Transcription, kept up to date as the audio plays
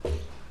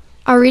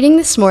Our reading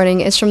this morning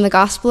is from the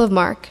Gospel of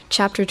Mark,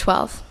 chapter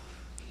 12.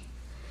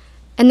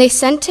 And they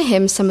sent to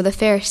him some of the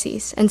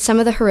Pharisees and some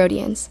of the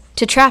Herodians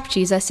to trap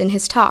Jesus in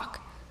his talk.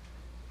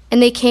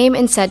 And they came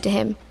and said to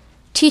him,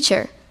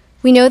 "Teacher,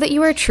 we know that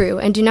you are true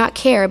and do not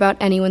care about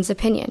anyone's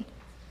opinion.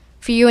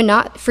 For you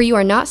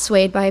are not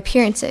swayed by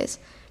appearances,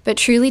 but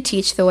truly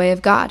teach the way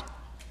of God.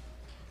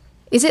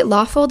 Is it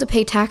lawful to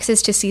pay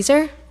taxes to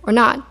Caesar or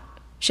not?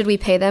 Should we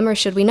pay them or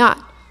should we not?"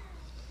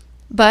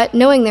 But,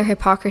 knowing their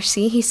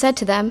hypocrisy, he said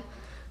to them,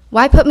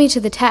 "Why put me to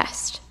the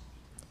test?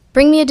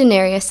 Bring me a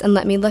denarius and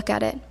let me look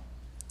at it."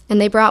 And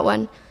they brought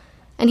one.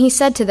 And he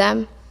said to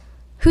them,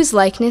 "Whose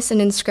likeness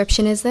and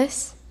inscription is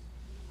this?"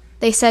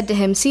 They said to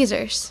him,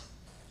 "Caesar's."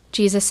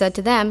 Jesus said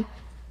to them,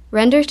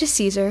 "Render to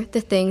Caesar the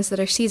things that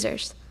are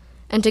Caesar's,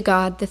 and to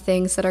God the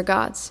things that are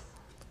God's."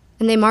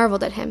 And they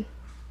marveled at him.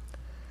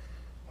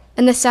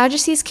 And the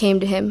Sadducees came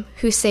to him,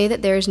 who say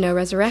that there is no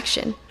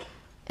resurrection.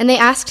 And they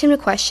asked him a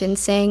question,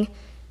 saying,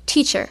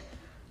 "Teacher,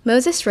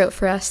 Moses wrote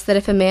for us that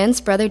if a man's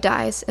brother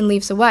dies and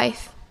leaves a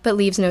wife, but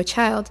leaves no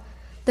child,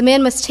 the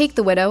man must take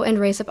the widow and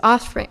raise up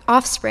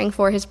offspring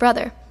for his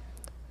brother.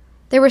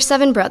 There were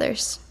 7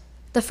 brothers.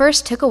 The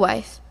first took a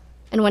wife,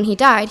 and when he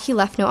died, he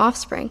left no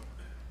offspring.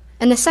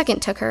 And the second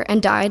took her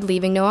and died,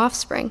 leaving no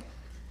offspring,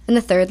 and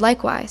the third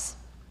likewise.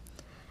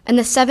 And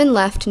the 7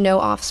 left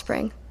no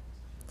offspring.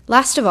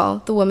 Last of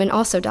all, the woman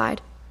also died.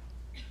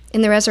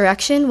 In the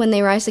resurrection, when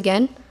they rise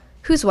again,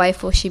 whose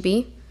wife will she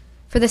be?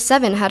 For the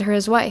 7 had her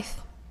as wife."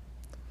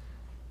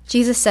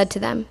 Jesus said to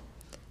them,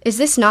 "Is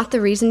this not the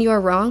reason you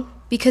are wrong?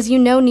 Because you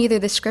know neither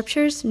the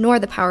Scriptures nor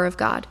the power of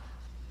God.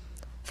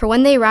 For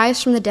when they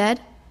rise from the dead,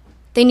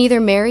 they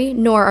neither marry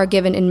nor are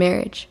given in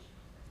marriage,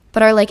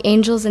 but are like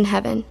angels in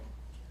heaven.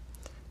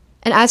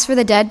 And as for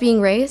the dead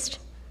being raised,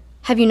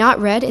 have you not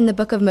read in the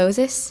book of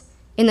Moses,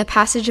 in the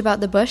passage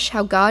about the bush,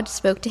 how God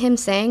spoke to him,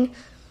 saying,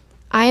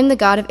 'I am the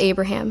God of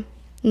Abraham,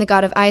 and the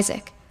God of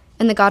Isaac,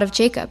 and the God of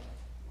Jacob'?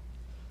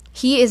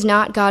 He is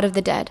not God of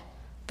the dead,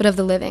 but of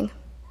the living.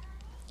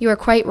 You are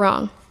quite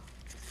wrong."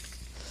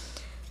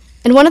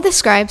 And one of the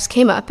scribes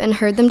came up and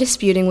heard them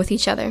disputing with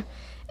each other,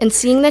 and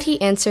seeing that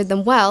he answered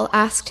them well,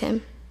 asked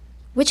him,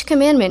 "Which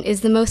commandment is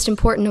the most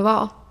important of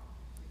all?"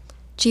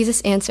 Jesus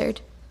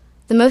answered,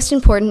 "The most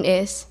important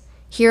is,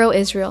 'Hear, O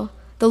Israel,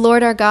 the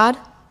Lord our God,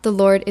 the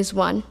Lord is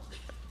one.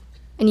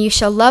 And you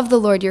shall love the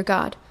Lord your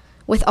God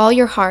with all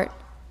your heart,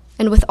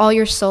 and with all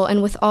your soul,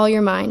 and with all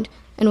your mind,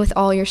 and with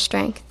all your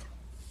strength.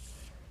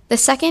 The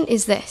second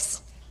is this,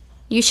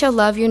 you shall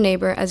love your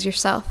neighbor as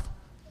yourself.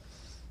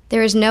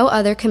 There is no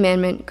other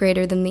commandment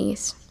greater than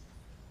these."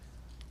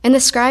 And the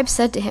scribe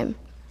said to him,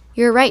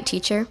 "You are right,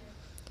 teacher.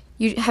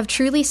 You have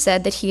truly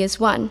said that he is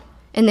one,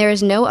 and there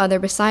is no other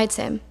besides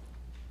him.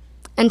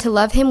 And to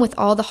love him with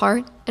all the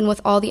heart, and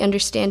with all the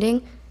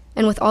understanding,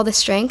 and with all the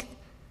strength,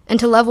 and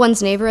to love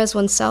one's neighbor as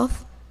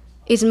oneself,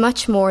 is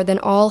much more than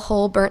all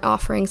whole burnt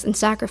offerings and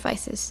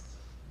sacrifices."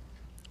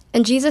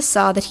 And Jesus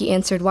saw that he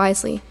answered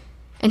wisely,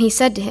 and he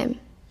said to him,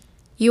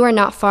 "You are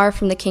not far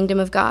from the kingdom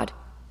of God."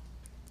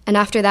 And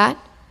after that,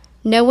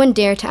 no one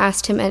dared to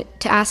ask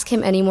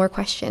him any more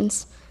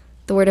questions.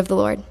 The word of the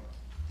Lord.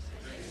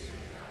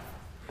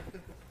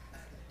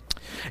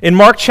 In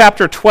Mark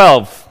chapter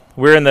 12,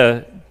 we're in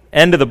the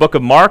end of the book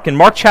of Mark. In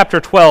Mark chapter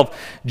 12,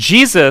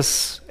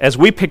 Jesus, as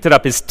we picked it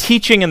up, is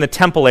teaching in the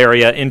temple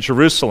area in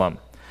Jerusalem.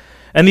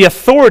 And the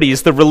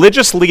authorities, the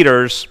religious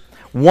leaders,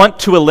 want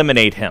to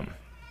eliminate him.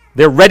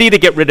 They're ready to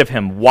get rid of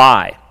him.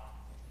 Why?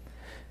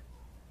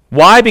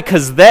 Why?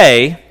 Because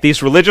they,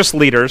 these religious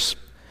leaders,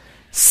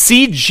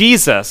 see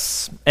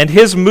Jesus and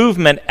his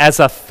movement as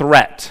a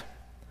threat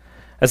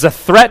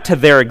to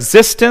their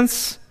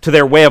existence, to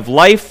their way of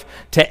life,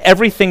 to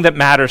everything that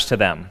matters to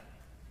them.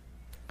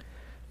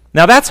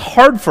 Now that's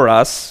hard for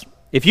us.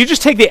 If you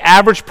just take the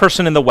average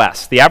person in the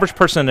West, the average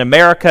person in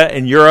America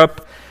and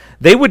Europe,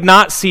 they would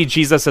not see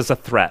Jesus as a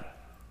threat.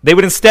 They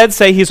would instead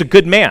say he's a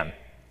good man,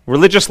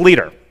 religious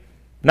leader,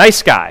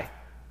 nice guy.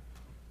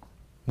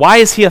 Why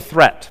is he a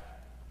threat?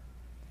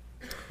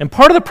 And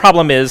part of the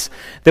problem is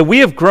that we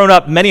have grown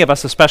up, many of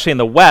us, especially in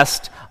the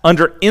West,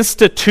 under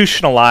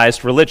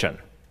institutionalized religion.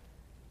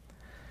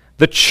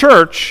 The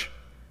church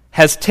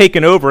has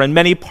taken over in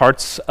many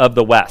parts of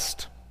the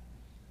West,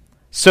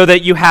 so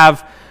that you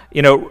have,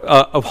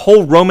 a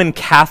whole Roman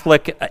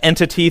Catholic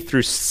entity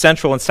through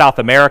Central and South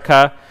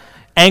America,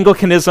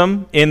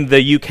 Anglicanism in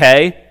the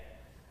UK,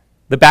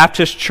 the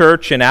Baptist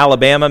Church in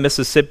Alabama,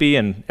 Mississippi,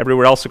 and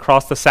everywhere else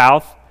across the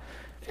South.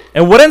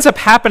 And what ends up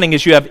happening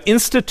is you have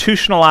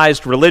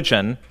institutionalized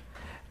religion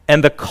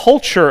and the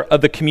culture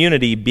of the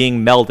community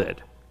being melded.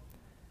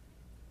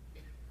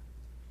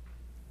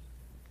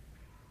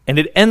 And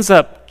it ends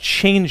up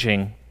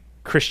changing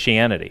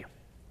Christianity.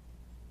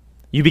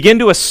 You begin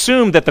to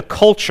assume that the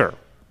culture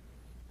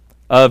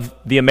of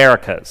the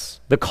Americas,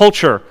 the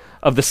culture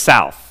of the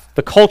South,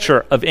 the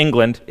culture of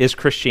England is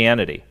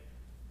Christianity.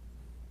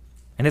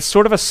 And it's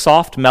sort of a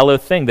soft, mellow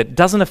thing that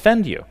doesn't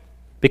offend you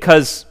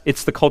because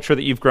it's the culture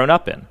that you've grown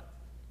up in.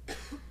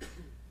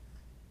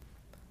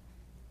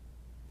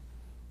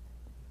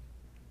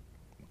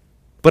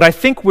 But I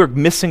think we're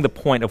missing the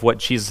point of what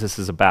Jesus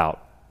is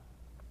about.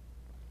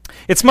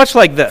 It's much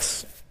like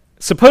this.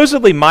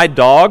 Supposedly my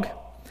dog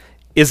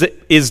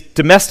is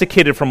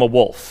domesticated from a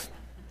wolf.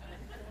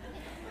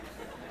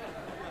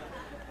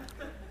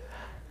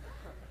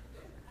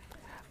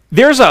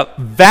 There's a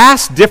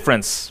vast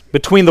difference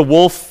between the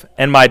wolf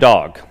and my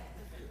dog.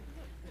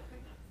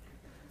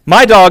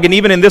 My dog, and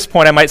even in this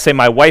point I might say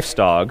my wife's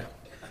dog,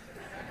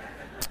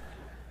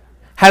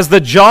 has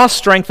the jaw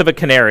strength of a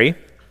canary,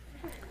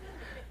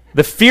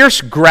 the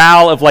fierce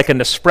growl of like a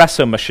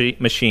Nespresso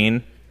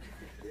machine.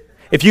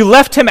 If you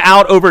left him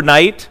out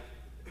overnight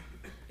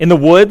in the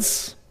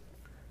woods,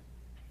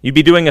 you'd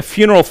be doing a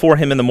funeral for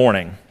him in the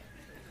morning.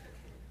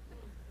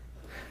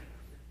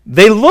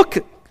 They look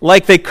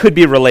like they could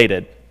be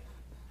related,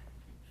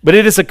 but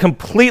it is a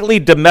completely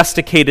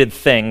domesticated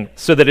thing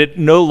so that it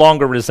no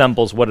longer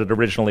resembles what it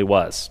originally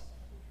was.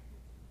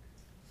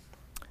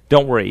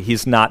 Don't worry,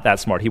 he's not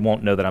that smart. He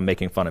won't know that I'm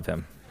making fun of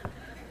him.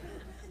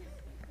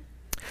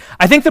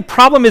 I think the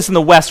problem is in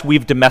the West,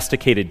 we've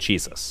domesticated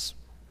Jesus.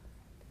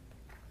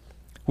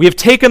 We have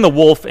taken the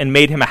wolf and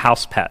made him a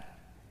house pet.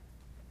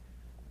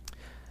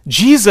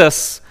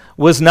 Jesus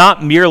was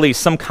not merely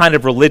some kind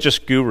of religious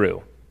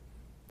guru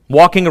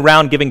walking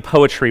around giving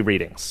poetry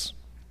readings.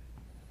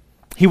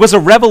 He was a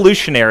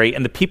revolutionary,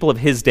 and the people of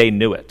his day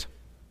knew it.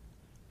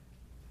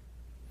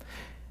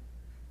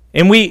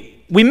 And we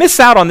miss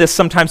out on this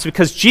sometimes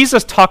because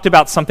Jesus talked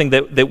about something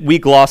that we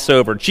gloss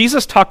over.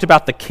 Jesus talked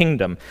about the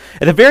kingdom.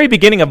 At the very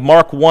beginning of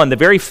Mark 1, the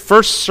very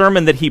first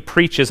sermon that he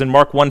preaches in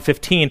Mark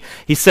 1:15,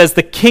 he says,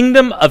 "The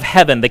kingdom of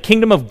heaven, the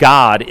kingdom of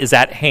God is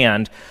at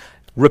hand.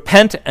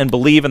 Repent and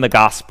believe in the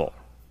gospel."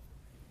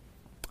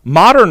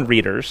 Modern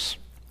readers,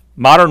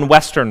 modern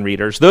Western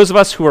readers, those of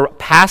us who are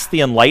past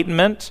the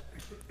Enlightenment,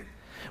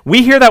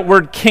 we hear that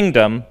word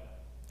kingdom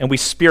and we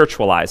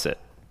spiritualize it.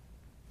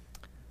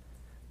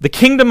 The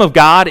kingdom of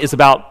God is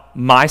about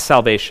my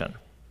salvation.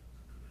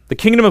 The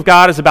kingdom of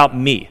God is about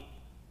me.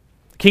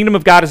 The kingdom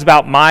of God is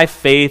about my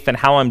faith and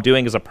how I'm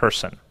doing as a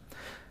person.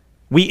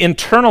 We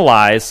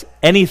internalize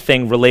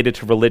anything related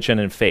to religion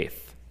and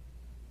faith.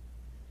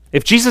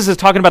 If Jesus is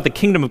talking about the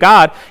kingdom of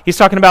God, he's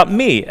talking about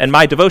me and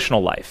my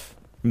devotional life,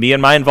 me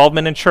and my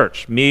involvement in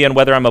church, me and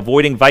whether I'm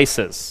avoiding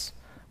vices,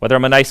 whether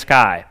I'm a nice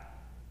guy.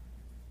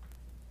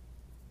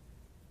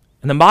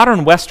 And the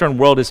modern Western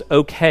world is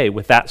okay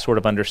with that sort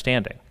of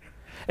understanding.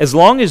 As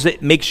long as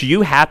it makes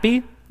you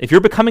happy, if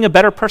you're becoming a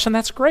better person,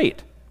 that's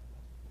great.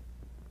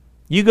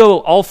 You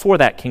go all for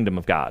that kingdom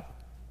of God.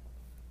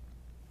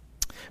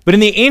 But in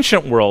the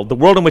ancient world, the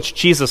world in which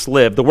Jesus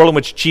lived, the world in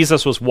which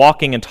Jesus was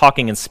walking and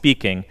talking and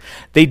speaking,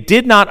 they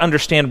did not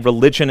understand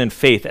religion and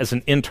faith as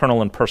an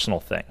internal and personal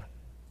thing.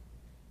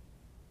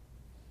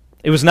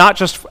 It was not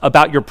just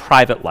about your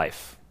private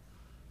life.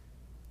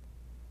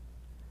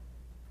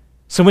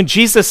 So when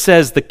Jesus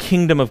says the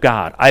kingdom of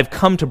God, I've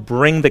come to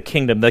bring the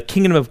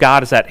kingdom of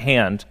God is at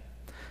hand,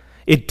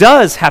 it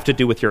does have to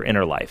do with your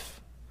inner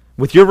life,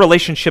 with your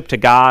relationship to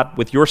God,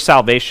 with your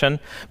salvation,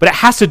 but it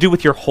has to do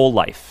with your whole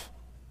life,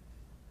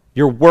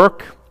 your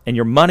work and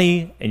your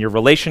money and your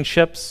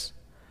relationships,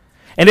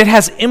 and it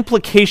has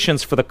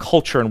implications for the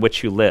culture in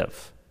which you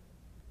live.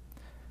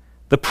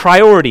 The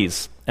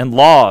priorities and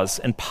laws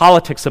and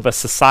politics of a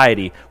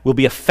society will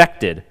be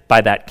affected by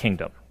that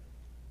kingdom.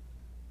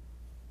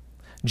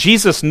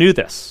 Jesus knew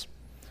this,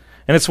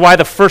 and it's why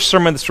the first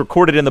sermon that's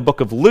recorded in the book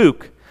of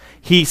Luke,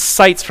 he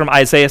cites from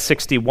Isaiah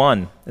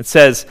 61. It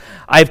says,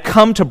 "I've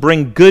come to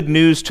bring good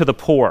news to the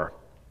poor,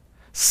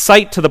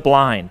 sight to the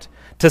blind,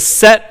 to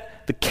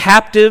set the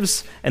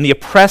captives and the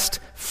oppressed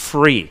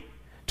free,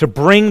 to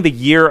bring the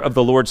year of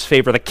the Lord's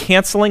favor, the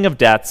canceling of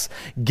debts,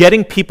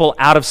 getting people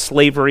out of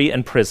slavery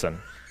and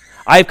prison.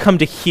 I've come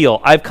to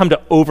heal. I've come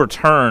to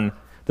overturn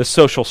the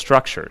social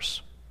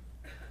structures."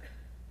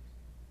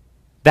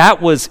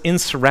 That was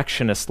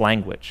insurrectionist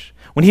language.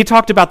 When he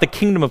talked about the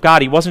kingdom of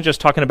God, he wasn't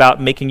just talking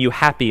about making you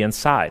happy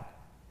inside.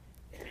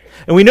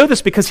 And we know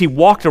this because he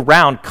walked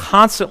around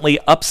constantly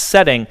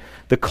upsetting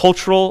the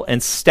cultural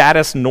and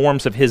status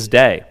norms of his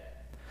day.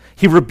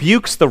 He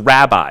rebukes the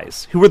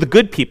rabbis, who were the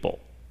good people,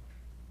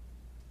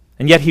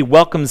 and yet he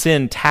welcomes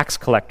in tax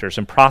collectors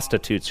and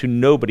prostitutes who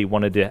nobody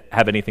wanted to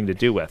have anything to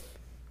do with.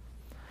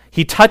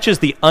 He touches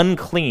the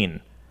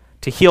unclean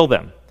to heal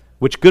them,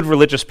 which good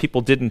religious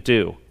people didn't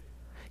do.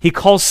 He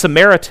calls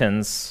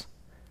Samaritans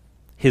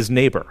his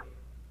neighbor.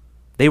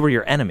 They were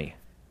your enemy.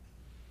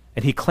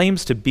 And he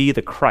claims to be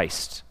the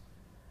Christ.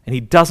 And he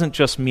doesn't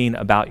just mean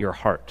about your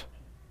heart.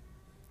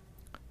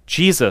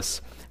 Jesus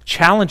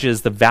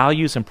challenges the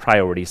values and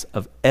priorities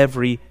of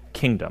every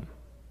kingdom.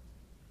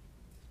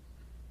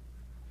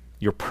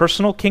 Your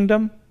personal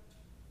kingdom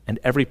and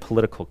every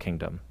political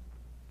kingdom.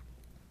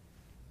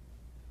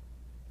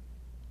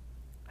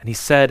 And he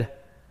said,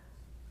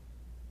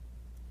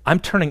 I'm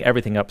turning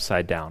everything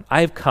upside down.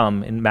 I've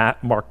come, in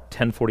Mark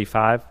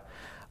 10:45,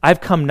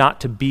 I've come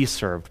not to be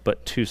served,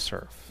 but to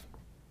serve,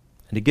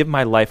 and to give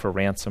my life a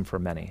ransom for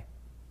many.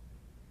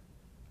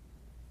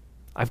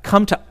 I've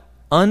come to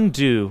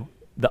undo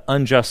the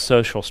unjust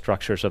social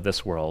structures of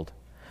this world.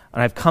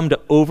 and I've come to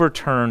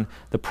overturn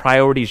the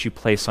priorities you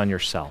place on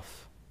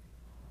yourself.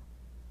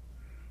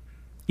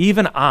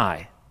 Even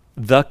I,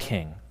 the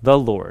King, the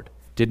Lord,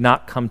 did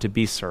not come to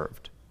be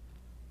served,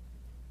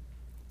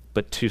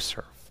 but to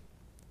serve,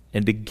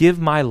 and to give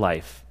my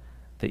life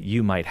that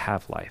you might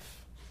have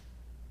life.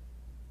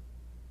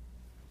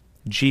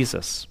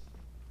 Jesus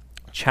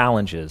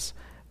challenges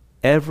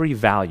every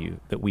value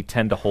that we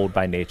tend to hold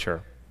by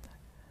nature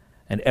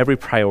and every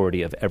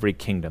priority of every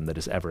kingdom that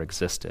has ever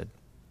existed.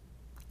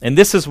 And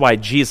this is why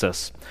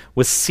Jesus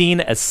was seen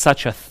as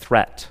such a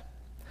threat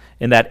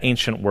in that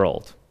ancient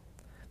world.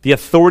 The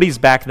authorities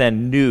back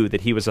then knew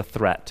that he was a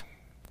threat,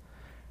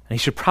 and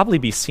he should probably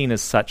be seen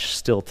as such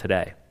still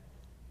today.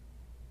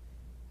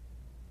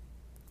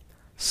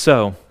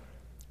 So,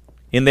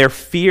 in their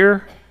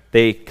fear,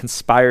 they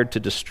conspired to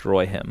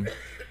destroy him.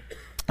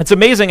 It's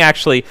amazing,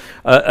 actually,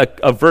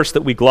 a verse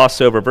that we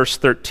gloss over, verse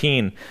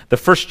 13, the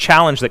first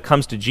challenge that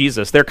comes to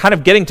Jesus. They're kind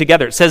of getting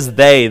together. It says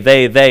they,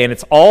 and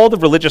it's all the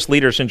religious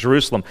leaders in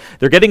Jerusalem.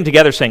 They're getting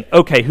together saying,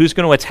 okay, who's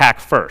going to attack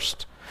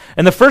first?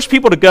 And the first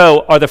people to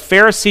go are the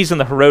Pharisees and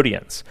the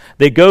Herodians.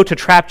 They go to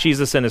trap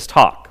Jesus in his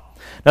talk.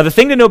 Now, the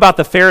thing to know about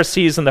the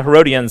Pharisees and the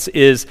Herodians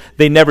is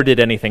they never did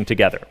anything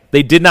together.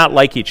 They did not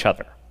like each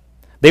other.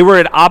 They were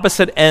at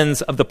opposite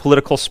ends of the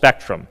political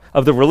spectrum,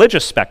 of the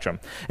religious spectrum.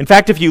 In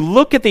fact, if you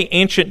look at the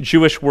ancient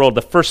Jewish world,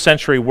 the first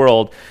century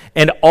world,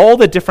 and all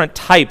the different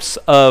types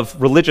of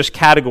religious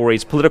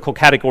categories, political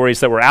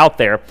categories that were out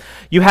there,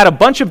 you had a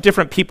bunch of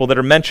different people that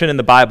are mentioned in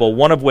the Bible,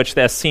 one of which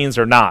the Essenes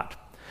are not.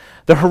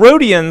 The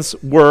Herodians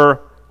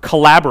were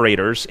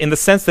collaborators in the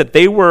sense that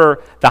they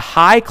were the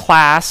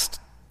high-class,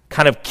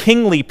 kind of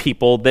kingly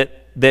people that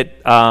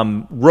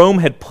Rome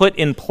had put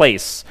in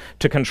place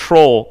to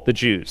control the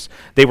Jews.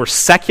 They were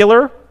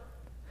secular,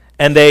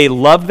 and they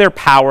loved their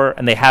power,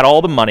 and they had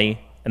all the money,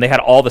 and they had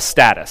all the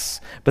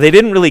status. But they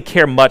didn't really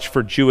care much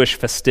for Jewish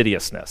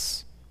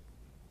fastidiousness.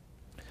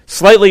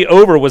 Slightly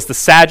over was the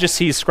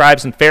Sadducees,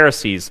 scribes, and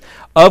Pharisees,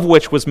 of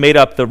which was made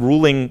up the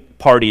ruling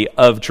party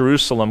of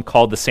Jerusalem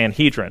called the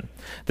Sanhedrin.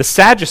 The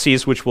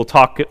Sadducees, which we'll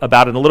talk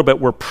about in a little bit,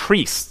 were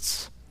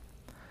priests.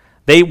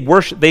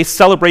 They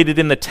celebrated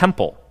in the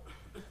temple.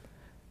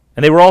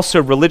 And they were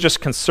also religious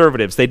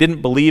conservatives. They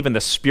didn't believe in the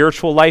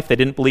spiritual life. They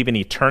didn't believe in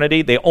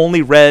eternity. They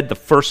only read the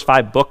first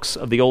 5 books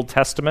of the Old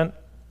Testament.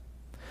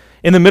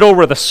 In the middle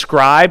were the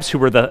scribes, who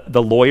were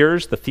the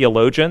lawyers, the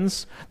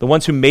theologians, the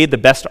ones who made the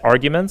best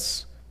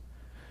arguments.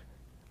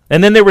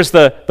 And then there was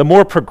the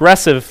more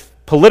progressive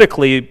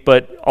politically,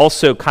 but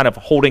also kind of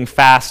holding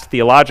fast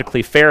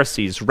theologically,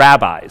 Pharisees,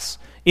 rabbis,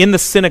 in the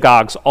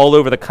synagogues all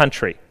over the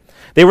country.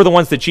 They were the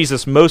ones that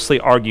Jesus mostly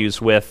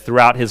argues with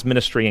throughout his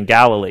ministry in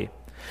Galilee.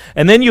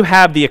 And then you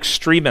have the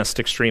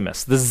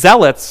extremists, the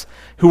zealots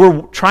who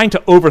were trying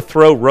to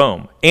overthrow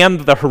Rome,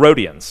 and the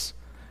Herodians,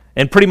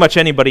 and pretty much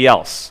anybody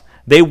else.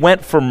 They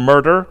went for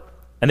murder,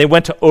 and they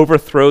went to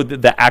overthrow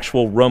the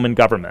actual Roman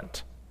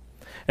government.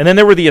 And then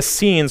there were the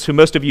Essenes, who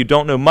most of you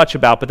don't know much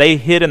about, but they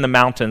hid in the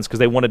mountains because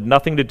they wanted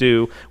nothing to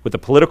do with the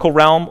political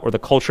realm or the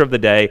culture of the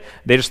day.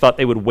 They just thought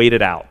they would wait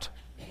it out,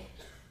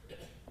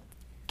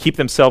 keep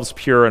themselves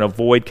pure, and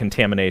avoid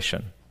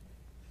contamination.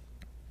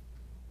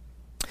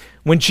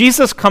 When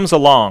Jesus comes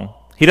along,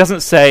 he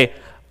doesn't say,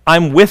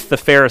 I'm with the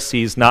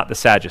Pharisees, not the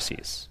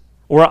Sadducees.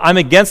 Or I'm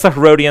against the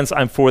Herodians,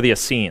 I'm for the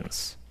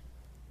Essenes.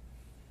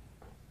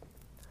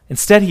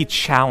 Instead, he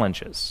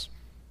challenges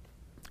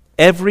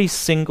every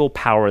single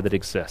power that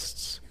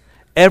exists,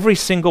 every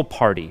single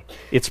party,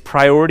 its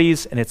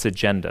priorities and its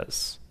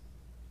agendas.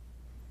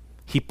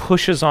 He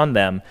pushes on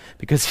them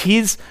because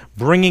he's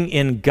bringing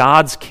in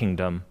God's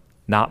kingdom,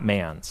 not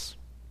man's.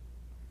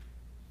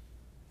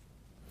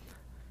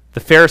 The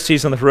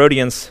Pharisees and the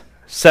Herodians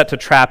set to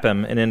trap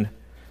him, and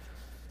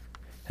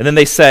then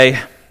they say,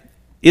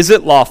 is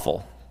it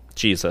lawful,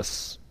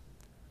 Jesus,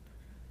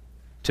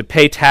 to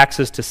pay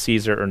taxes to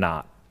Caesar or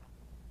not?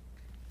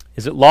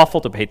 Is it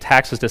lawful to pay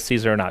taxes to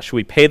Caesar or not? Should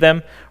we pay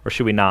them or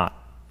should we not?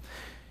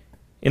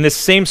 In this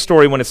same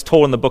story, when it's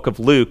told in the book of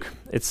Luke,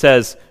 it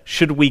says,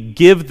 should we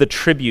give the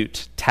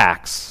tribute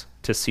tax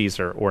to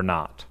Caesar or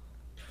not?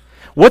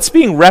 What's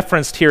being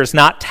referenced here is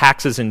not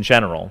taxes in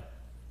general.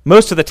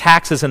 Most of the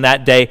taxes in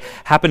that day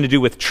happened to do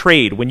with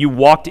trade, when you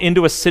walked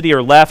into a city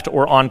or left,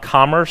 or on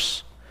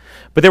commerce.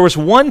 But there was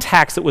one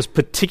tax that was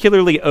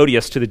particularly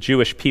odious to the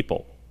Jewish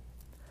people.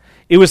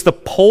 It was the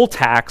poll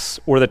tax,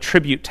 or the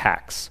tribute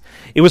tax.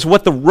 It was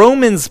what the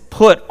Romans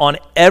put on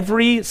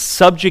every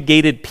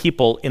subjugated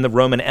people in the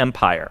Roman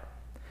Empire.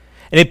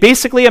 And it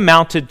basically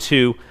amounted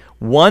to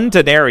 1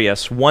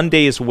 denarius, 1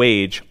 day's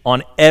wage,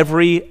 on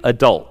every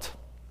adult.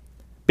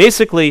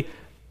 Basically,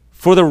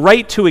 for the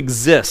right to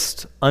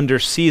exist under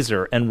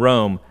Caesar and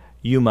Rome,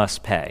 you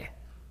must pay.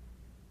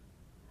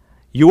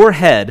 Your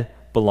head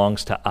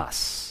belongs to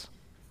us.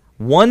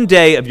 1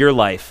 day of your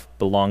life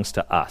belongs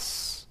to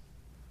us.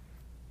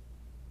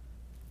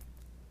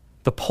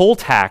 The poll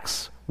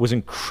tax was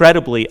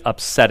incredibly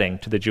upsetting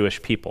to the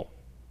Jewish people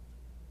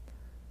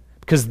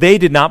because they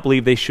did not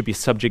believe they should be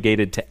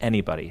subjugated to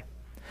anybody.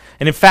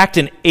 And in fact,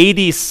 in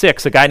AD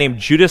 6, a guy named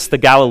Judas the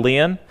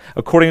Galilean,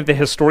 according to the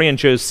historian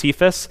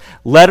Josephus,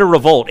 led a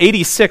revolt.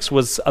 AD 6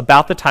 was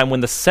about the time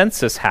when the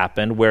census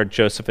happened, where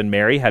Joseph and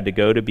Mary had to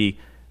go to be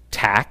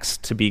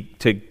taxed, to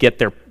get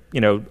their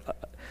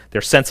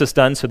census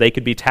done so they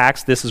could be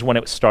taxed. This is when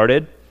it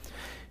started.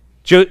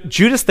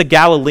 Judas the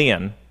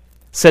Galilean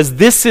says,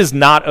 this is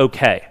not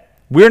okay.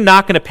 We're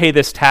not going to pay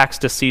this tax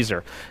to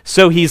Caesar.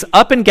 So he's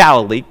up in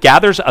Galilee,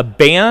 gathers a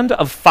band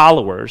of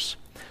followers,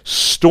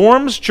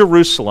 storms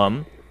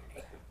Jerusalem.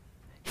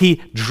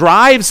 He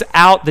drives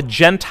out the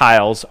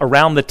Gentiles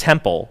around the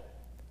temple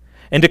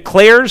and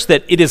declares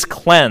that it is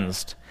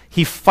cleansed.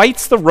 He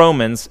fights the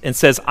Romans and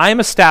says,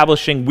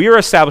 we're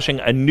establishing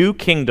a new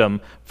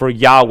kingdom for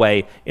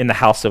Yahweh in the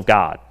house of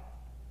God.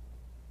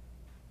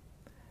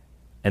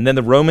 And then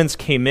the Romans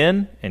came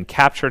in and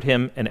captured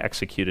him and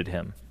executed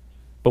him.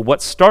 But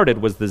what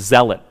started was the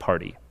Zealot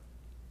party.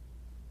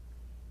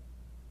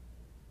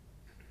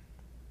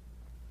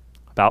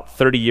 About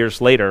 30 years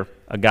later,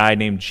 a guy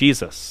named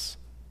Jesus,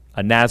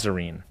 a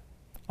Nazarene,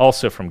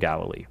 also from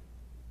Galilee,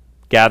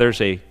 gathers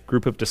a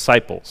group of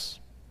disciples,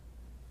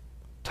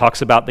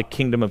 talks about the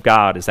kingdom of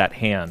God is at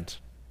hand.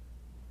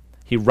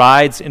 He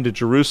rides into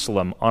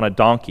Jerusalem on a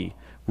donkey,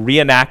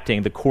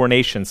 reenacting the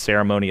coronation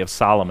ceremony of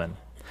Solomon.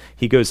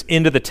 He goes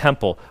into the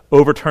temple,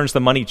 overturns the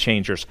money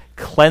changers,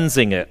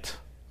 cleansing it,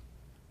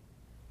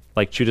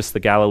 like Judas the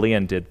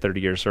Galilean did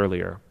 30 years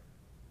earlier.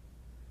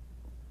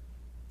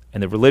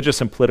 And the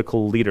religious and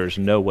political leaders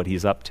know what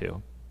he's up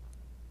to.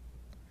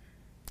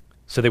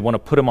 So they want to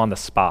put him on the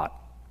spot,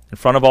 in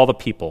front of all the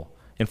people,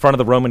 in front of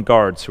the Roman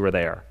guards who are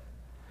there.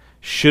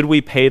 Should we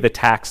pay the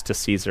tax to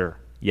Caesar,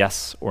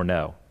 yes or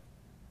no?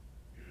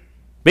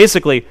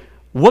 Basically,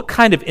 what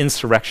kind of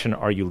insurrection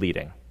are you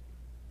leading?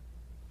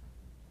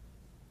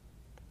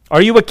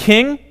 Are you a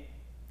king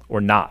or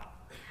not?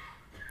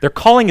 They're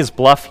calling his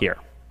bluff here.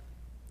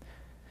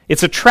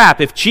 It's a trap.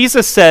 If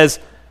Jesus says,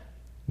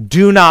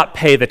 do not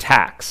pay the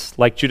tax,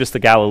 like Judas the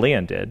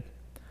Galilean did,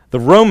 the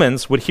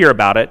Romans would hear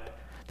about it,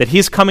 that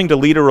he's coming to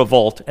lead a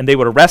revolt, and they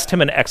would arrest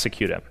him and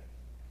execute him.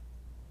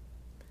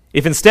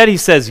 If instead he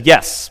says,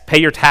 yes, pay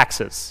your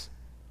taxes,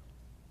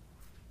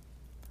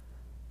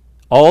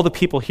 all the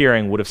people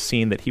hearing would have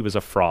seen that he was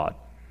a fraud,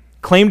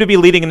 claimed to be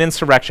leading an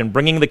insurrection,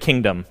 bringing the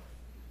kingdom,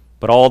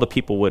 but all the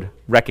people would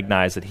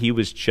recognize that he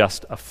was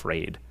just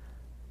afraid.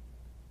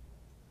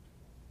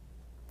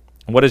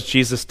 And what does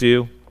Jesus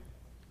do?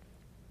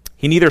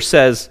 He neither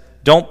says,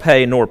 don't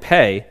pay nor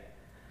pay.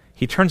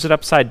 He turns it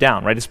upside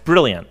down, right? It's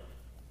brilliant.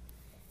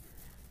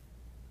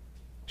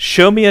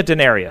 Show me a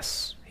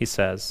denarius, he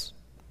says,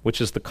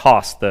 which is the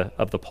cost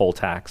of the poll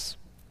tax.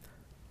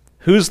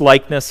 Whose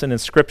likeness and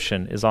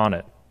inscription is on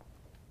it?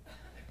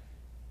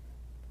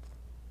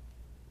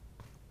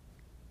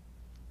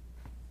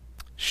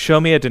 Show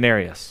me a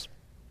denarius.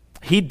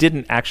 He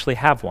didn't actually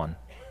have one.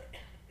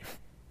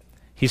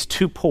 He's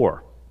too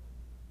poor.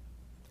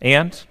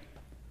 And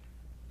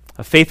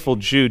a faithful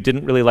Jew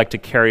didn't really like to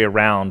carry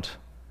around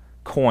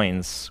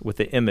coins with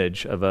the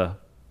image of a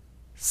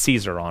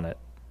Caesar on it.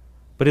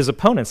 But his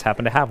opponents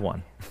happen to have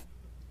one.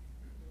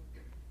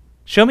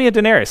 Show me a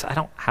denarius. I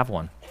don't have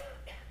one.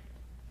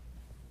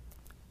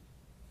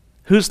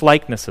 Whose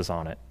likeness is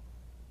on it?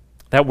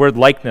 That word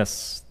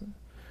likeness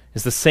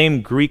is the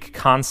same Greek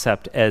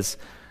concept as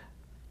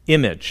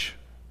image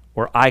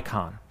or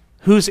icon.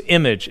 Whose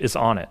image is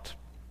on it?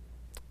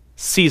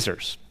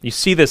 Caesar's. You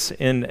see this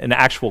in an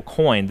actual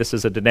coin. This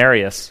is a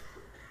denarius,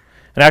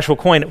 an actual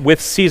coin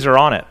with Caesar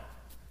on it.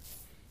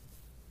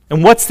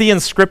 And what's the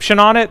inscription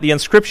on it? The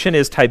inscription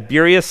is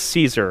Tiberius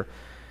Caesar,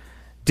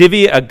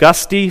 Divi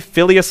Augusti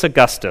Filius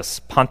Augustus,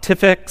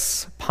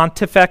 Pontifex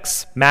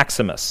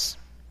Maximus.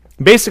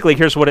 Basically,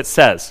 here's what it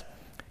says.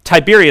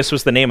 Tiberius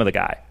was the name of the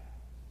guy.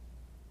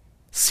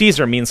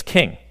 Caesar means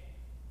king.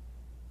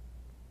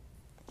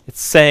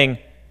 It's saying,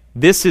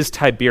 this is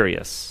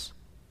Tiberius,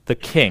 the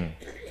king,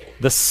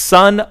 the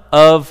son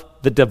of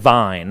the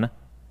divine.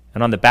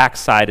 And on the back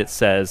side it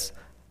says,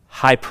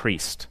 high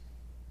priest.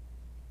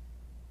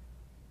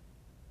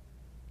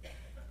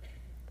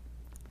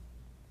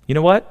 You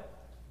know what?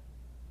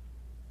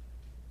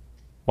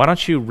 Why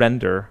don't you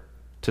render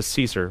to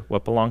Caesar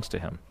what belongs to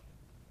him?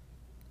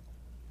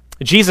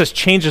 Jesus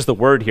changes the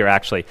word here,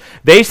 actually.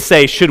 They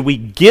say, should we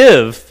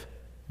give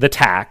the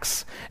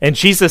tax? And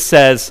Jesus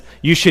says,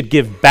 you should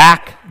give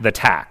back the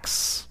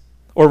tax.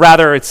 Or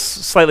rather, it's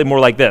slightly more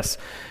like this.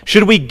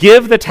 Should we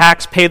give the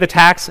tax, pay the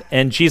tax?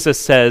 And Jesus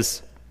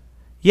says,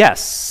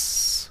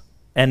 yes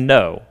and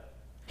no.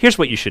 Here's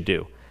what you should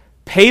do.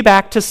 Pay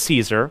back to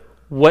Caesar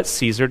what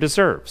Caesar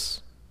deserves.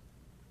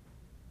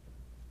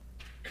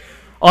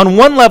 On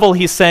one level,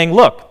 he's saying,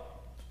 look,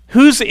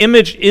 whose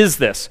image is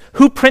this?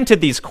 Who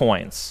printed these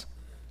coins?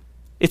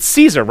 It's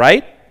Caesar,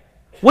 right?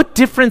 What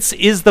difference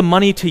is the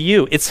money to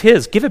you? It's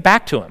his. Give it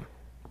back to him.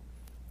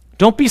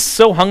 Don't be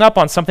so hung up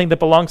on something that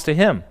belongs to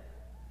him.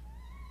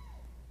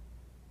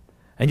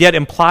 And yet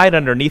implied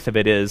underneath of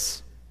it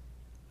is,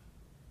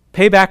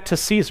 pay back to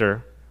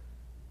Caesar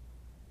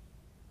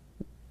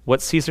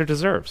what Caesar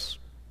deserves.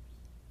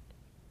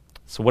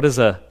 So what does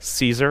a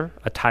Caesar,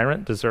 a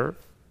tyrant, deserve?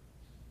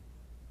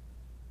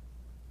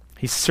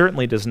 He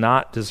certainly does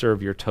not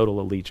deserve your total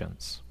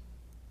allegiance.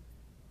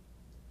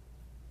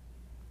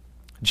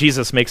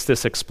 Jesus makes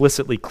this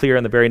explicitly clear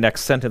in the very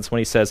next sentence when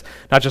he says,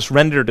 not just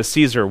render to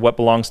Caesar what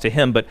belongs to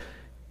him, but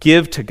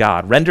give to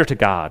God, render to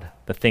God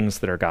the things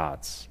that are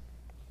God's.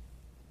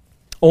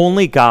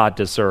 Only God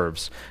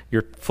deserves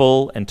your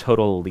full and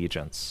total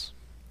allegiance.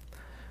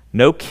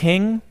 No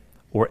king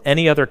or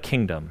any other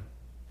kingdom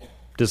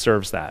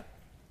deserves that.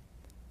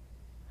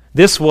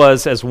 This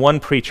was, as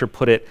one preacher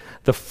put it,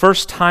 the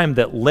first time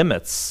that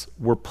limits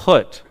were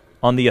put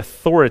on the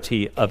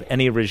authority of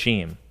any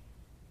regime.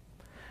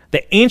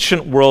 The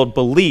ancient world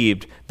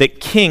believed that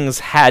kings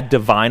had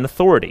divine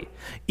authority.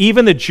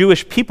 Even the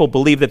Jewish people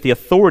believed that the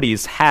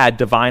authorities had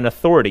divine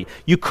authority.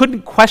 You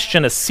couldn't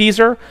question a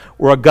Caesar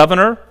or a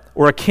governor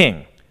or a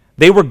king.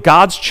 They were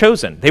God's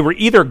chosen. They were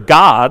either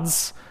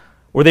God's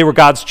or they were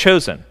God's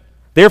chosen.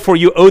 Therefore,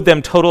 you owed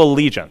them total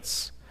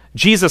allegiance.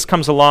 Jesus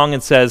comes along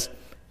and says,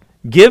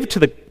 give to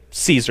the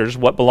Caesars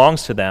what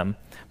belongs to them,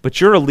 but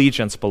your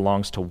allegiance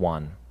belongs to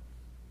one.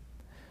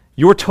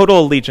 Your total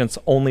allegiance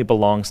only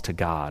belongs to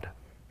God.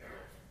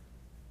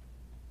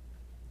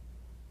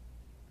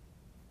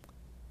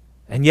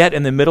 And yet,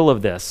 in the middle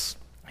of this,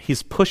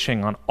 he's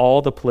pushing on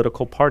all the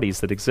political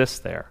parties that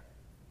exist there.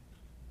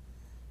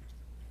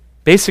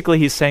 Basically,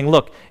 he's saying,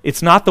 look,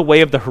 it's not the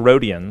way of the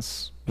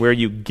Herodians, where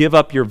you give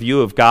up your view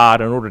of God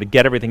in order to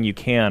get everything you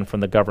can from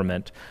the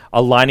government,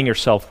 aligning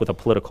yourself with a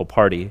political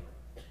party.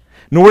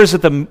 Nor is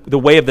it the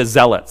way of the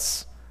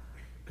Zealots,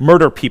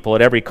 murder people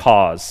at every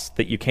cause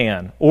that you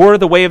can. Or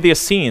the way of the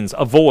Essenes,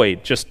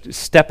 avoid, just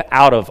step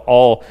out of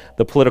all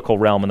the political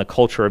realm and the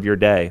culture of your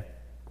day.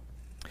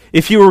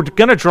 If you were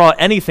going to draw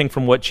anything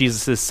from what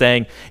Jesus is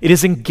saying, it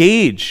is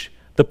engage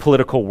the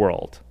political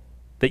world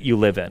that you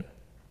live in.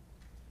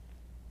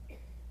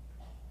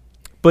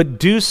 But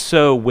do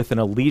so with an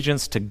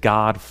allegiance to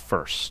God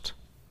first.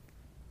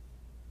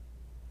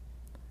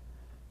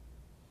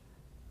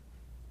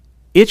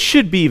 It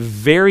should be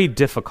very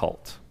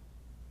difficult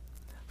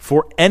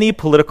for any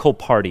political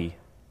party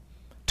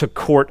to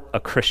court a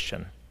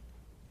Christian.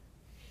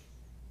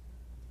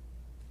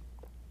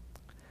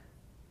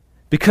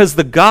 Because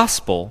the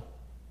gospel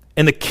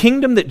and the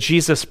kingdom that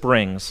Jesus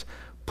brings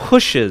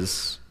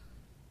pushes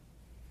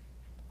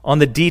on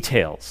the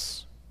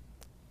details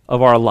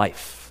of our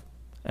life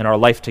and our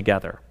life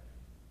together.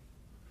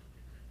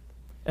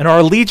 And our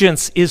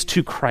allegiance is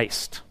to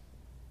Christ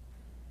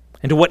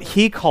and to what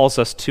he calls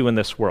us to in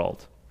this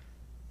world.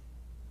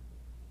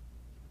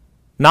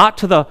 Not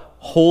to the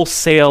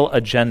wholesale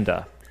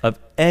agenda of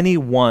any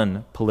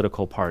one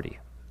political party.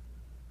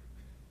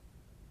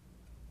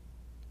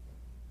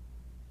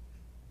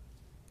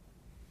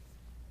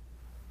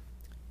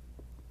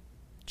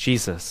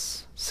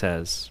 Jesus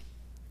says,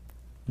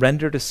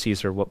 render to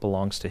Caesar what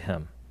belongs to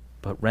him,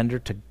 but render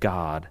to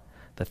God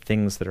the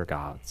things that are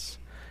God's.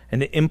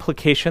 And the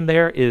implication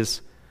there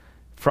is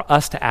for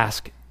us to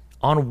ask,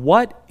 on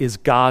what is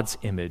God's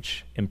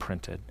image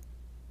imprinted?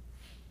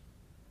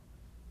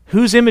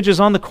 Whose image is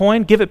on the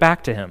coin? Give it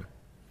back to him.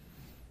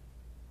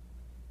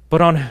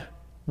 But on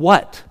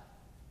what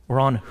or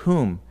on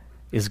whom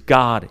is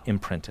God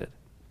imprinted?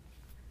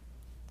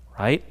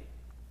 Right?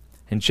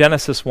 In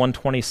Genesis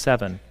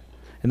 1:27,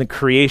 in the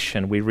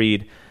creation, we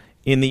read,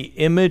 in the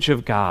image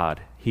of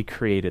God, he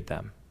created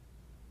them.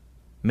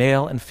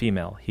 Male and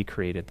female, he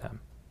created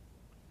them.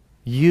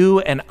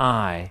 You and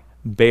I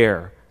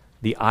bear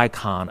the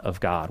icon of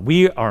God.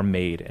 We are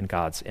made in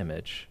God's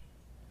image.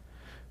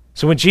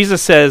 So when Jesus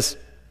says,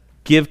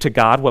 give to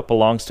God what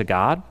belongs to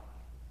God,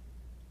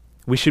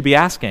 we should be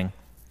asking,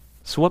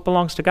 so what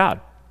belongs to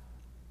God?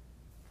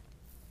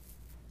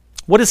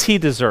 What does he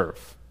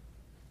deserve?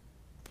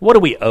 What do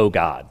we owe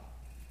God?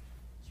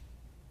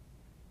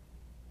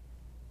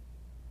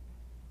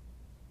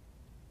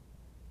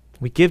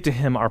 We give to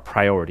him our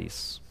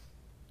priorities,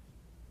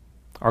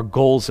 our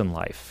goals in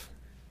life.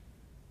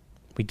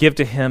 We give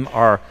to him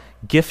our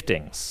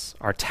giftings,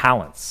 our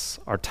talents,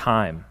 our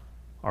time,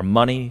 our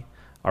money,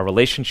 our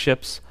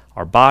relationships,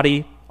 our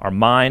body, our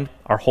mind,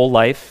 our whole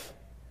life,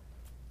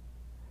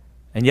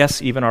 and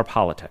yes, even our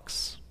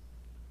politics.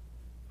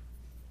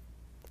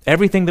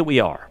 Everything that we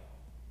are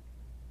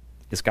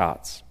is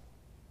God's.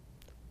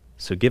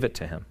 So give it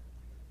to him.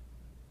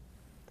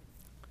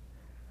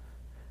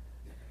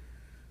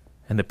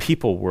 And the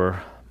people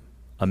were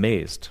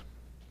amazed.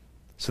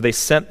 So they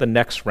sent the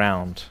next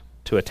round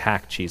to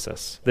attack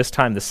Jesus. This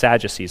time the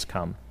Sadducees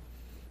come.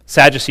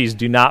 Sadducees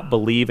do not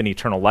believe in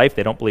eternal life.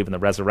 They don't believe in the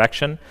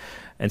resurrection.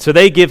 And so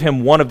they give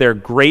him one of their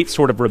great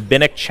sort of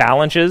rabbinic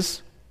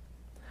challenges.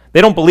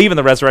 They don't believe in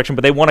the resurrection,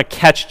 but they want to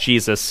catch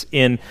Jesus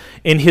in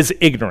his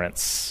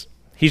ignorance.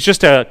 He's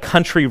just a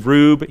country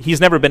rube. He's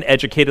never been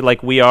educated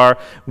like we are.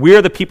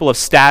 We're the people of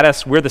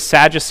status. We're the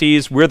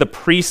Sadducees. We're the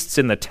priests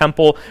in the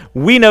temple.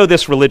 We know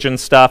this religion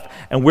stuff,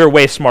 and we're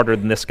way smarter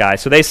than this guy.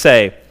 So they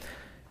say,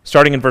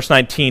 starting in verse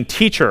 19,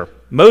 Teacher,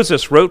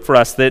 Moses wrote for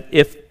us that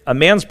if a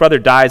man's brother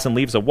dies and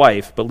leaves a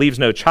wife, but leaves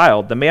no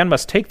child, the man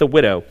must take the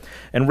widow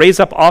and raise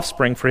up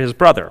offspring for his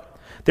brother.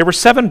 There were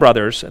 7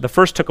 brothers. The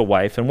first took a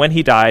wife, and when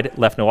he died,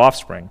 left no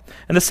offspring.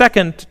 And the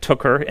second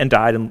took her and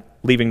died, and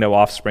leaving no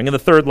offspring. And the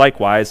third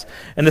likewise.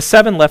 And the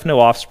 7 left no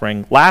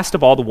offspring. Last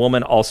of all, the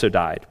woman also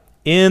died.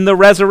 In the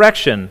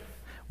resurrection,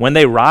 when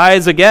they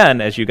rise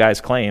again, as you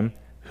guys claim,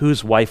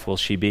 whose wife will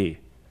she be?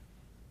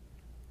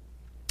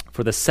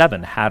 For the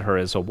 7 had her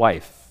as a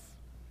wife.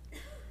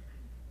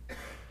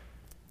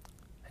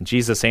 And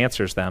Jesus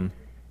answers them,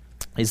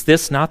 is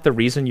this not the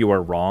reason you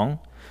are wrong?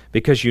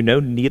 Because you know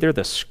neither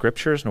the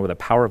Scriptures nor the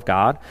power of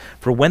God?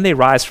 For when they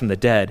rise from the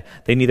dead,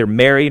 they neither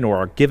marry nor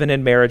are given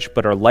in marriage,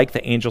 but are like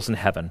the angels in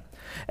heaven.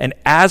 And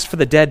as for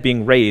the dead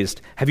being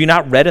raised, have you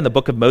not read in the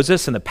book of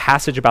Moses, in the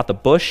passage about the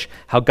bush,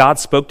 how God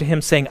spoke to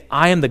him, saying,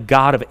 I am the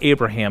God of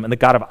Abraham, and the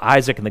God of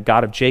Isaac, and the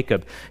God of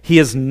Jacob. He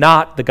is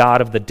not the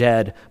God of the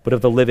dead, but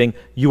of the living.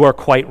 You are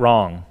quite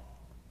wrong.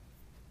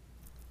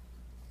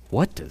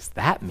 What does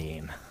that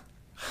mean?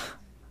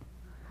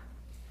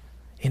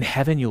 In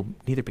heaven, you'll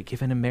neither be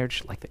given in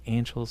marriage like the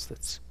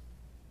angels.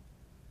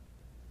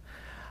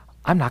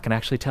 I'm not going to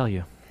actually tell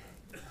you.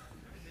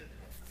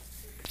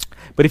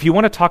 But if you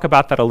want to talk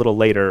about that a little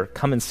later,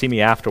 come and see me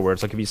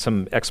afterwards. I'll give you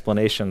some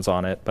explanations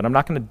on it, but I'm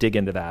not going to dig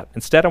into that.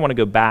 Instead, I want to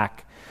go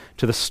back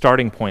to the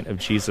starting point of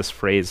Jesus'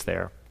 phrase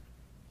there.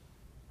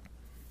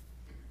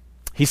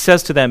 He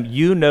says to them,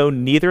 you know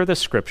neither the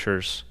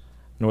Scriptures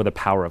nor the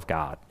power of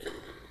God.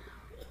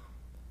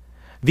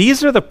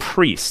 These are the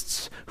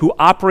priests who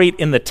operate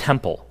in the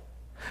temple.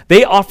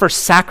 They offer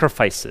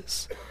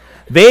sacrifices.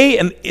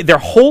 Their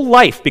whole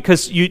life,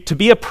 because to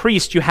be a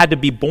priest, you had to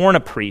be born a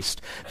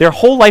priest. Their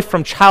whole life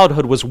from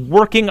childhood was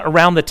working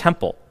around the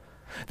temple.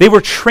 They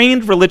were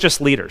trained religious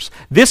leaders.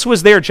 This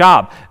was their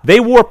job. They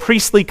wore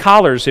priestly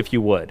collars, if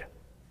you would.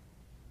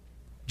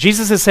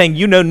 Jesus is saying,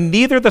 you know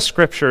neither the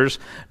Scriptures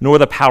nor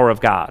the power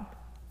of God.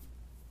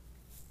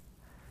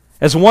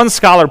 As one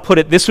scholar put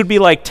it, this would be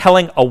like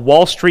telling a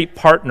Wall Street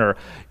partner,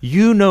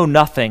 you know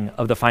nothing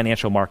of the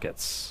financial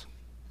markets.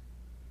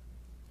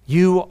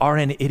 You are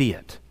an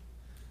idiot.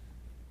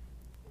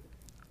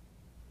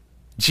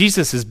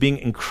 Jesus is being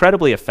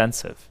incredibly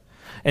offensive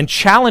and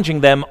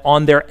challenging them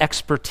on their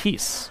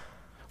expertise,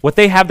 what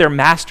they have their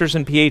master's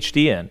and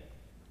PhD in.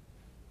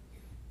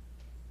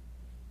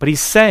 But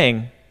he's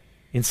saying,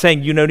 in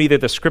saying you know neither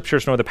the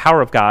Scriptures nor the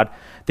power of God,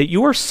 that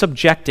you are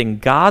subjecting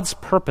God's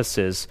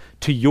purposes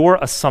to your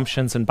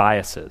assumptions and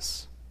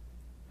biases.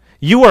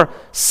 You are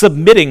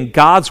submitting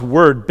God's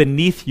word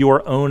beneath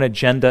your own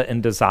agenda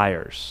and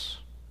desires.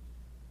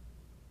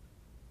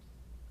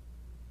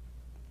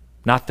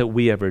 Not that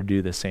we ever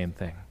do the same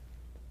thing.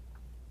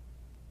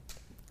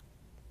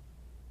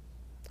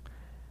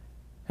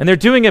 And they're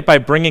doing it by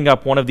bringing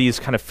up one of these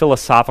kind of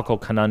philosophical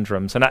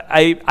conundrums. And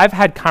I've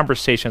had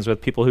conversations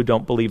with people who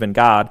don't believe in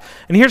God.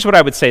 And here's what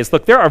I would say is,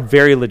 look, there are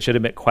very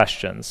legitimate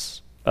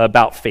questions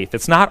about faith.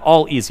 It's not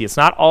all easy. It's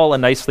not all a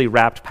nicely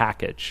wrapped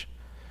package.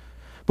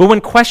 But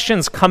when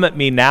questions come at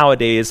me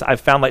nowadays,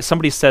 I've found like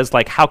somebody says,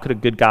 like, how could a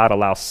good God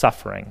allow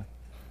suffering?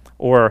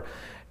 Or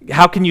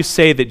how can you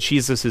say that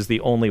Jesus is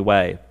the only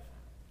way?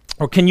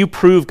 Or can you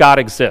prove God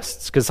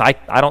exists? Because I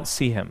don't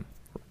see him.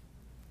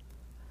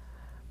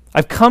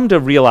 I've come to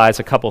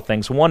realize a couple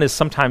things. One is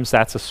sometimes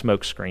that's a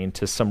smokescreen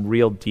to some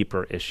real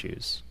deeper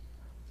issues.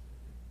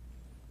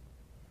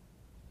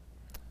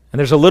 And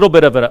there's a little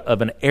bit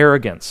of an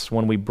arrogance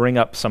when we bring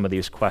up some of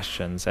these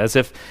questions, as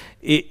if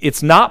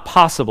it's not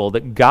possible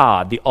that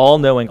God, the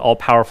all-knowing,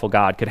 all-powerful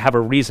God, could have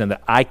a reason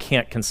that I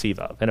can't conceive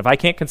of. And if I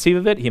can't conceive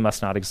of it, he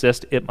must not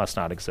exist. It must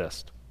not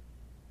exist.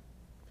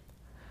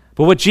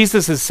 But what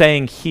Jesus is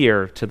saying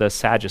here to the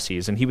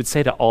Sadducees, and he would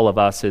say to all of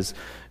us, is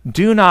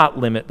do not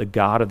limit the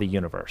God of the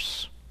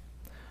universe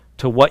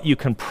to what you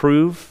can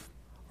prove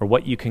or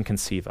what you can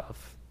conceive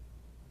of.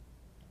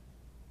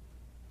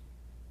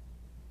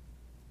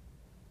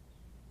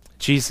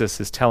 Jesus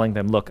is telling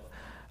them, look,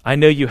 I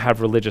know you have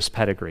religious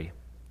pedigree.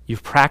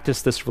 You've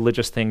practiced this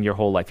religious thing your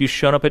whole life. You've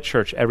shown up at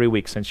church every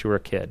week since you were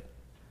a kid.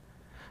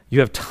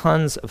 You have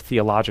tons of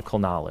theological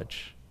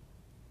knowledge.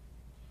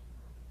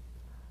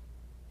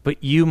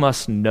 But you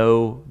must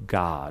know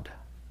God.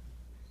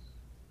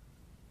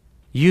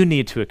 You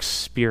need to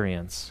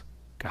experience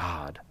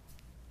God.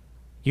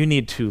 You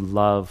need to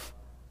love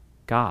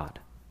God.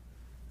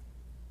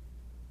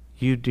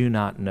 You do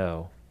not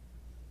know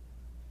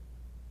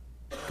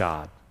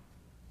God.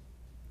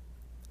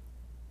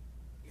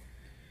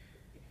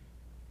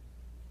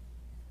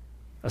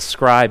 A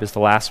scribe is the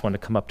last one to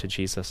come up to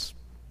Jesus.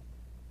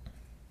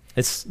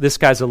 This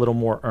guy's a little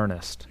more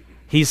earnest.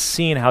 He's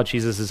seen how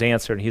Jesus has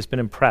answered, and he's been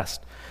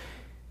impressed.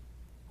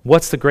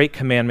 What's the great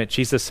commandment?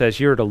 Jesus says,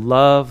 you're to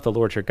love the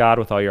Lord your God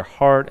with all your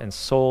heart and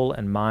soul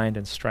and mind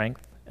and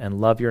strength, and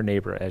love your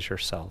neighbor as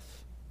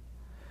yourself.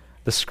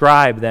 The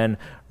scribe then,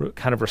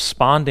 kind of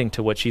responding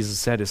to what Jesus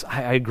said, is,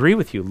 I agree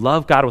with you.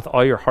 Love God with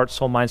all your heart,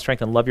 soul, mind,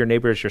 strength, and love your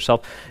neighbor as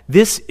yourself.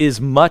 This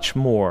is much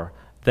more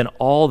than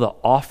all the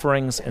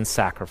offerings and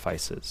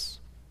sacrifices.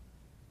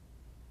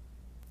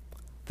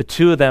 The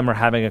two of them are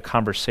having a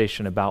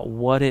conversation about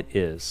what it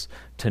is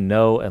to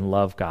know and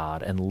love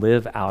God and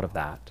live out of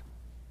that.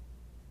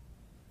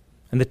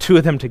 And the two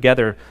of them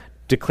together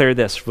declare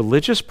this: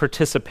 religious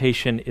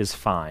participation is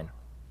fine.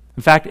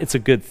 In fact, it's a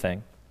good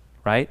thing,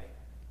 right?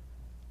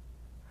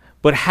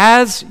 But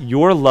has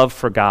your love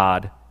for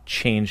God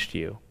changed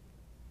you?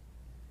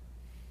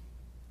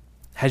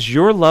 Has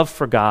your love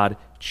for God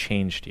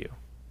changed you?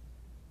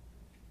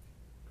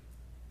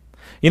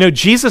 You know,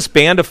 Jesus'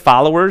 band of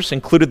followers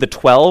included the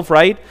 12,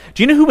 right?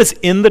 Do you know who was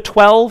in the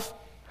 12?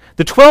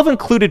 The 12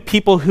 included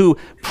people who,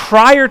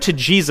 prior to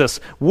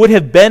Jesus, would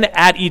have been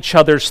at each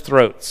other's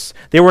throats.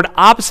 They were at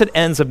opposite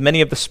ends of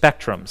many of the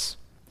spectrums.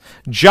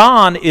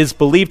 John is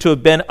believed to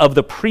have been of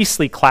the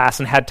priestly class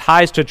and had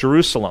ties to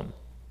Jerusalem.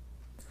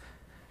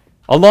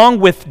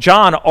 Along with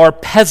John are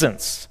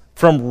peasants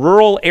from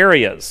rural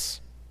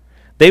areas.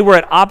 They were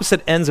at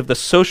opposite ends of the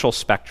social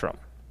spectrum.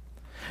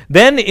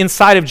 Then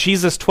inside of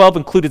Jesus' 12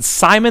 included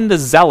Simon the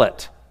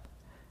Zealot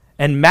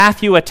and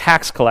Matthew, a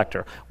tax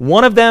collector.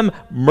 One of them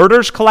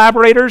murders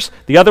collaborators,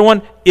 the other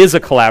one is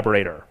a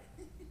collaborator.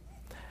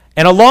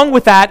 And along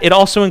with that, it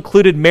also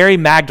included Mary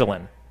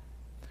Magdalene,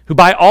 who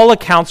by all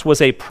accounts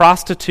was a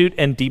prostitute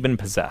and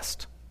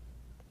demon-possessed.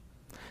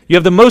 You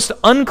have the most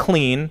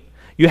unclean,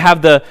 you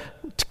have the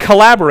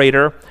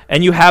collaborator,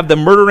 and you have the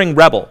murdering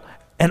rebel.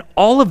 And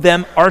all of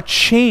them are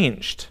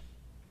changed.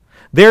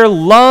 Their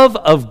love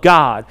of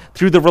God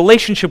through the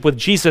relationship with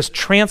Jesus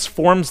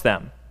transforms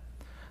them.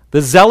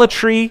 The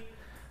zealotry,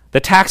 the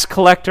tax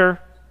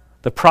collector,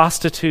 the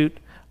prostitute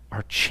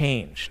are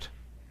changed.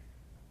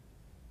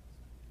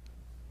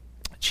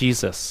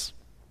 Jesus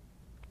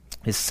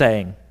is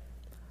saying,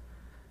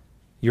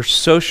 your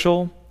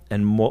social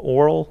and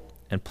moral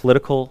and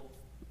political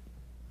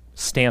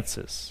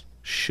stances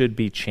should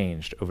be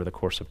changed over the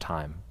course of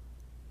time.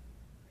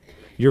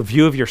 Your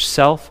view of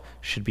yourself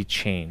should be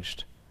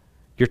changed.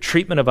 Your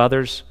treatment of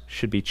others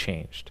should be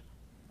changed.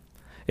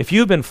 If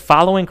you've been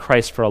following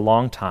Christ for a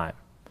long time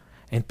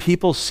and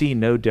people see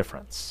no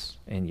difference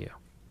in you,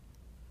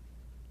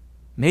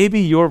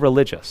 maybe you're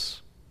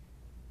religious,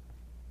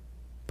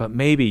 but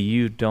maybe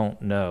you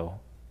don't know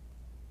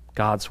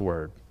God's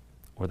word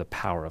or the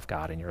power of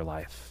God in your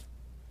life.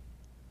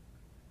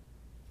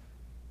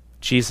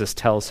 Jesus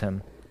tells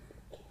him,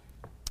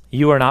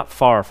 you are not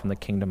far from the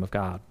kingdom of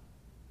God.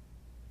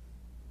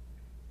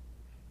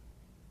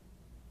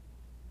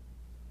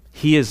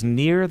 He is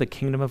near the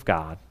kingdom of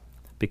God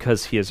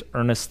because he is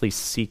earnestly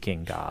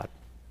seeking God.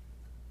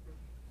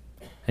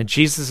 And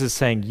Jesus is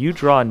saying, you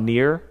draw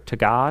near to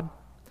God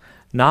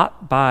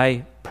not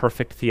by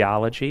perfect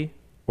theology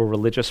or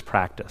religious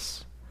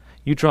practice.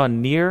 You draw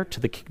near to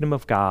the kingdom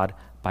of God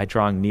by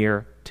drawing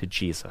near to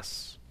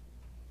Jesus.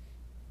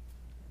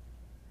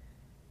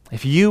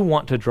 If you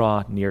want to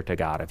draw near to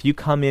God, if you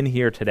come in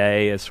here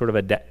today as sort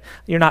of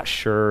you're not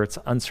sure, it's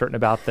uncertain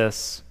about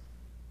this,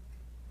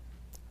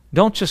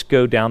 don't just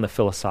go down the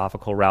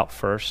philosophical route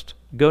first.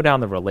 Go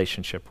down the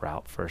relationship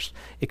route first.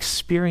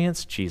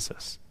 Experience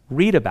Jesus.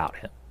 Read about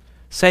him.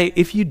 Say,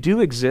 if you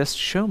do exist,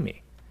 show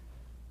me.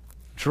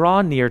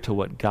 Draw near to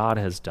what God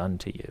has done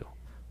to you,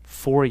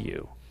 for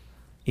you,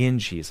 in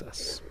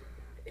Jesus.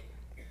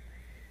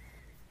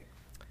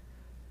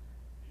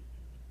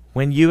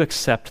 When you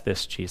accept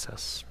this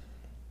Jesus,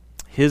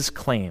 his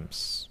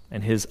claims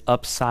and his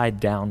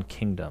upside-down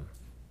kingdom,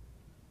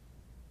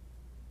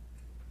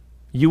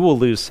 you will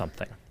lose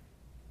something.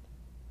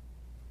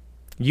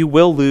 You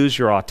will lose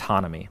your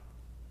autonomy.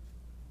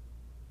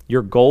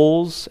 Your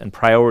goals and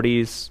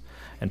priorities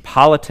and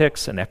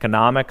politics and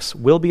economics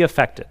will be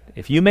affected.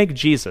 If you make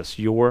Jesus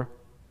your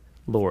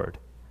Lord,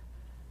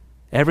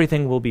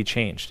 everything will be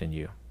changed in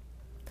you.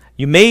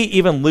 You may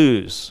even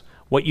lose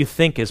what you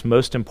think is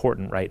most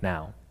important right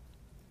now.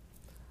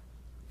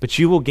 But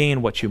you will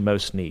gain what you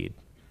most need.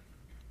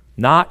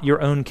 Not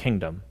your own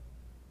kingdom,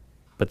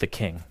 but the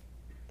King.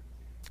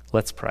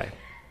 Let's pray.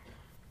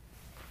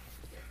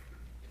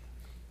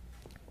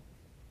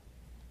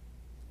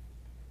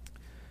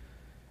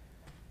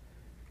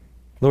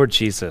 Lord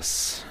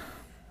Jesus,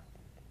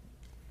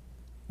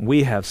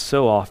 we have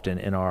so often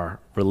in our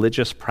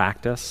religious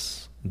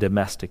practice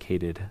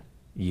domesticated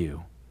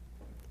you.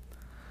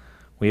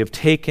 We have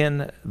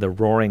taken the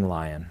roaring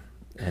lion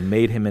and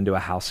made him into a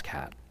house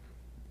cat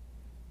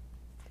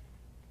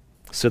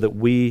so that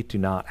we do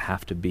not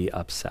have to be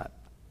upset.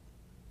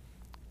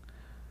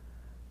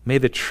 May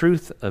the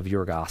truth of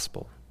your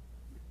gospel,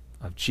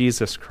 of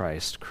Jesus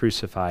Christ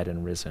crucified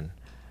and risen,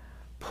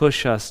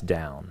 push us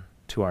down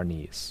to our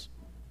knees,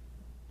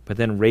 but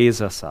then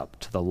raise us up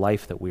to the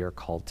life that we are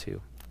called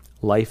to,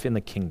 life in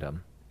the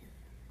kingdom,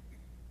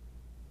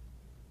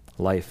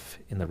 life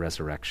in the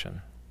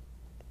resurrection.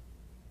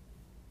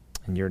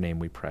 In your name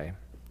we pray.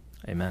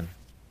 Amen.